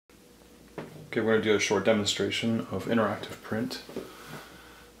Okay, we're going to do a short demonstration of interactive print.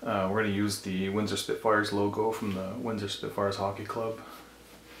 We're going to use the Windsor Spitfires logo from the Windsor Spitfires Hockey Club,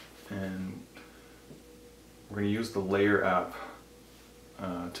 and we're going to use the Layer app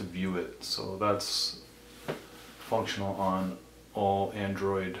to view it. So that's functional on all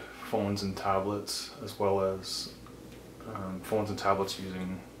Android phones and tablets, as well as phones and tablets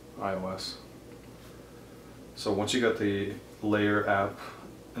using iOS. So once you got the Layer app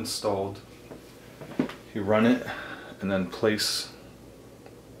installed, you run it and then place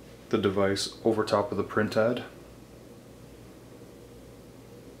the device over top of the print ad,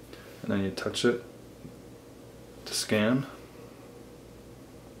 and then you touch it to scan.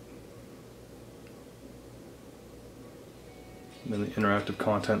 And then the interactive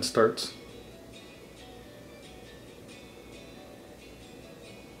content starts.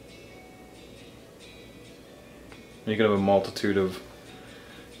 You can have a multitude of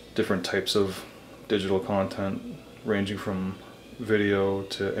different types of digital content, ranging from video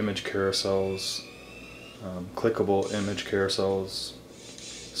to image carousels, clickable image carousels,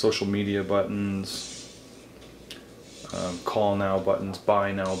 social media buttons, call now buttons,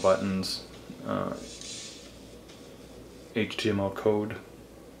 buy now buttons, HTML code.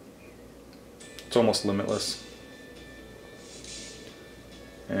 It's almost limitless.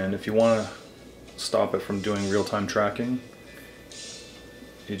 And if you want to stop it from doing real-time tracking,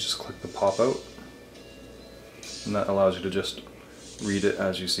 you just click the pop out, and that allows you to just read it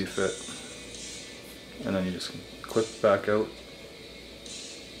as you see fit. And then you just click back out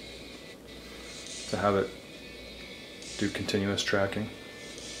to have it do continuous tracking.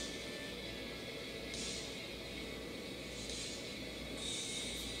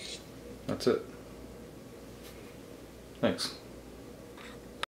 That's it. Thanks.